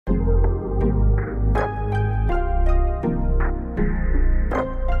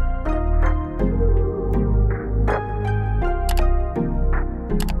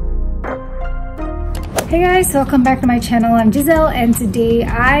Hey guys, welcome back to my channel. I'm Giselle and today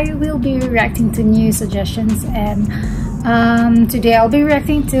I will be reacting to new suggestions, and today I'll be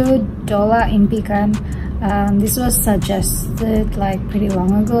reacting to Dolla Impikan. This was suggested like pretty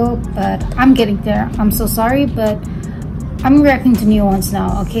long ago, but I'm getting there. I'm so sorry, but I'm reacting to new ones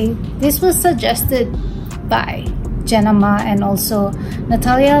now, okay? This was suggested by Janama and also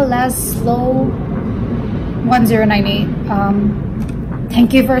Natalia Laszlo 1098.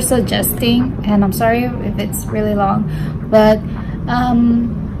 Thank you for suggesting, and I'm sorry if it's really long, but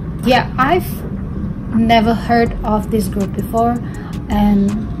yeah, I've never heard of this group before and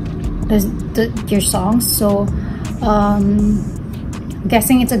your songs, so I'm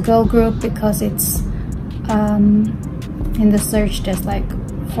guessing it's a girl group because it's in the search there's like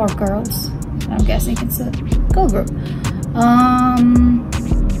 4 girls. I'm guessing it's a girl group, and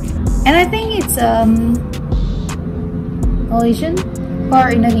I think it's Malaysian or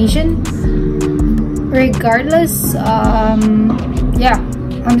Indonesian. Regardless, yeah,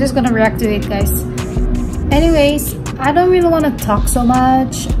 I'm just gonna react to it, guys. Anyways, I don't really want to talk so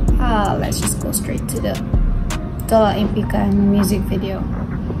much. Let's just go straight to the Dolla Impikan music video.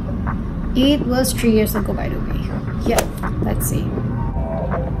 It was 3 years ago, by the way. Yeah, let's see.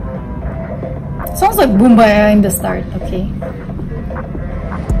 Sounds like Bumbaya in the start. Okay,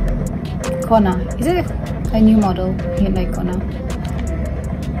 Kona, is it a new model in like Kona?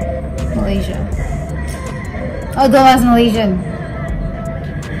 Malaysia. Oh, Dolla's Malaysian.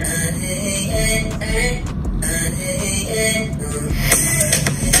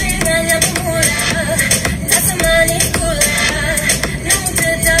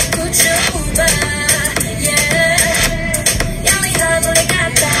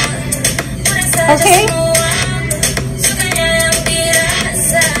 Okay.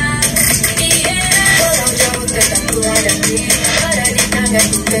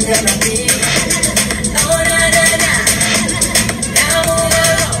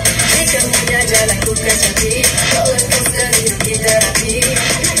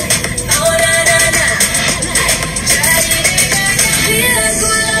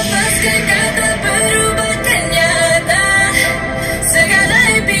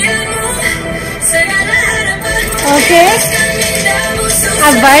 Okay,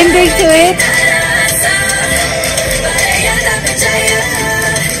 I'm binding to it.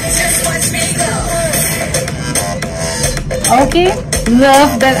 Okay,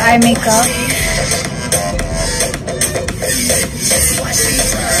 love that eye makeup.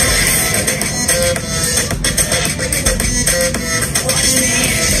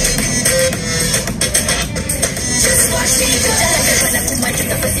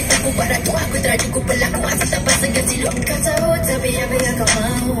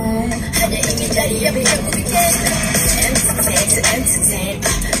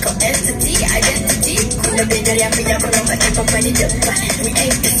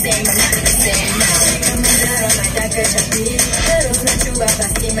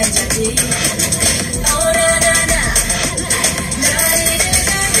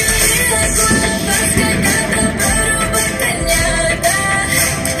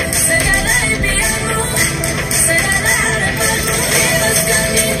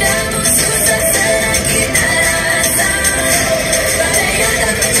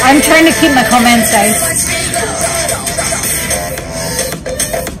 I'm trying to keep my comments, guys.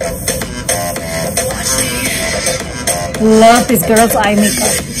 Love this girl's eye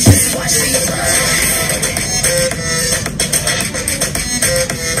makeup.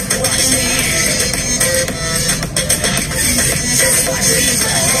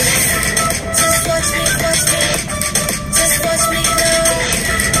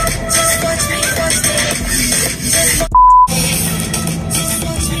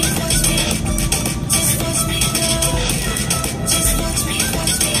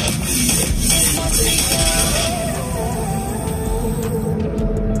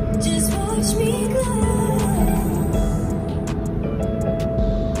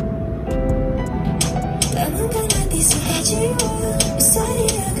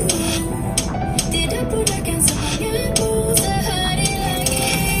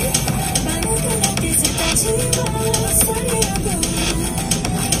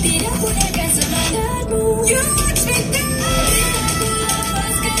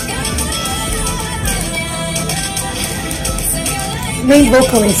 Main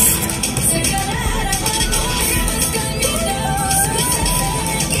vocalist.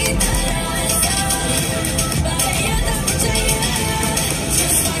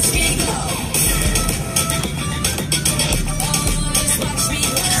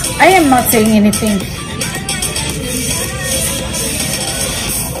 I am not saying anything.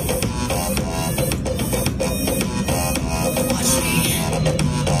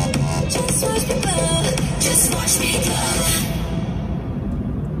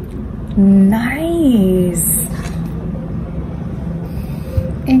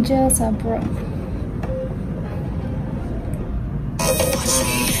 Angel Sabro.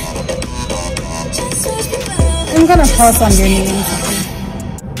 I'm gonna pause on your names.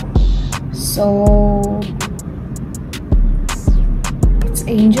 So it's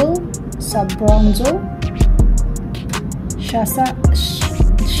Angel Sabronzo,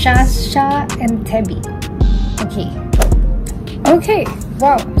 Shasha, and Tebi. Okay,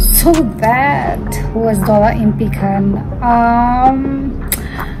 wow, so that was Dolla Impikan.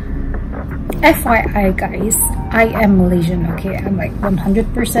 FYI guys, I am Malaysian, okay? I'm like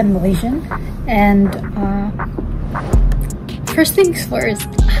 100% Malaysian, and first things first,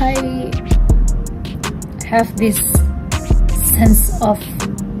 I have this sense of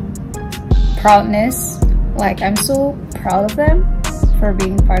proudness. Like, I'm so proud of them for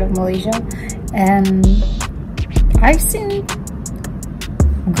being part of Malaysia, and I've seen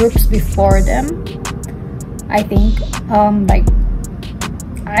groups before them. I think like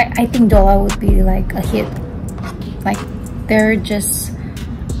I think Dolla would be like a hit. Like, they're just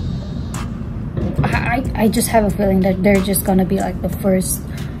I just have a feeling that they're just gonna be like the first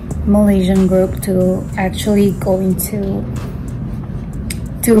Malaysian group to actually go into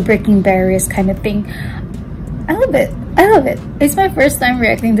breaking barriers kind of thing. I love it. It's my first time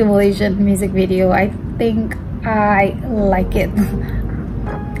reacting to Malaysian music video. I think I like it.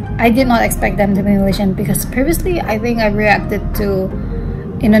 I did not expect them to be Malaysian, because previously I think I reacted to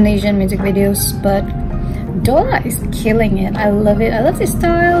Indonesian music videos, but Dolla is killing it. I love it. I love the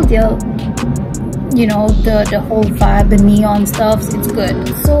style, you know, the whole vibe, the neon stuff. It's good.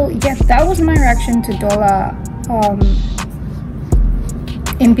 So yeah, that was my reaction to Dolla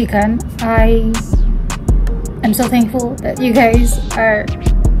Impikan. I'm so thankful that you guys are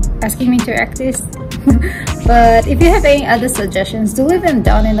asking me to react this. But if you have any other suggestions, do leave them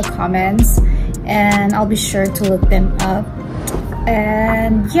down in the comments, and I'll be sure to look them up.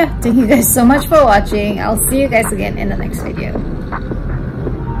 And yeah, thank you guys so much for watching. I'll see you guys again in the next video.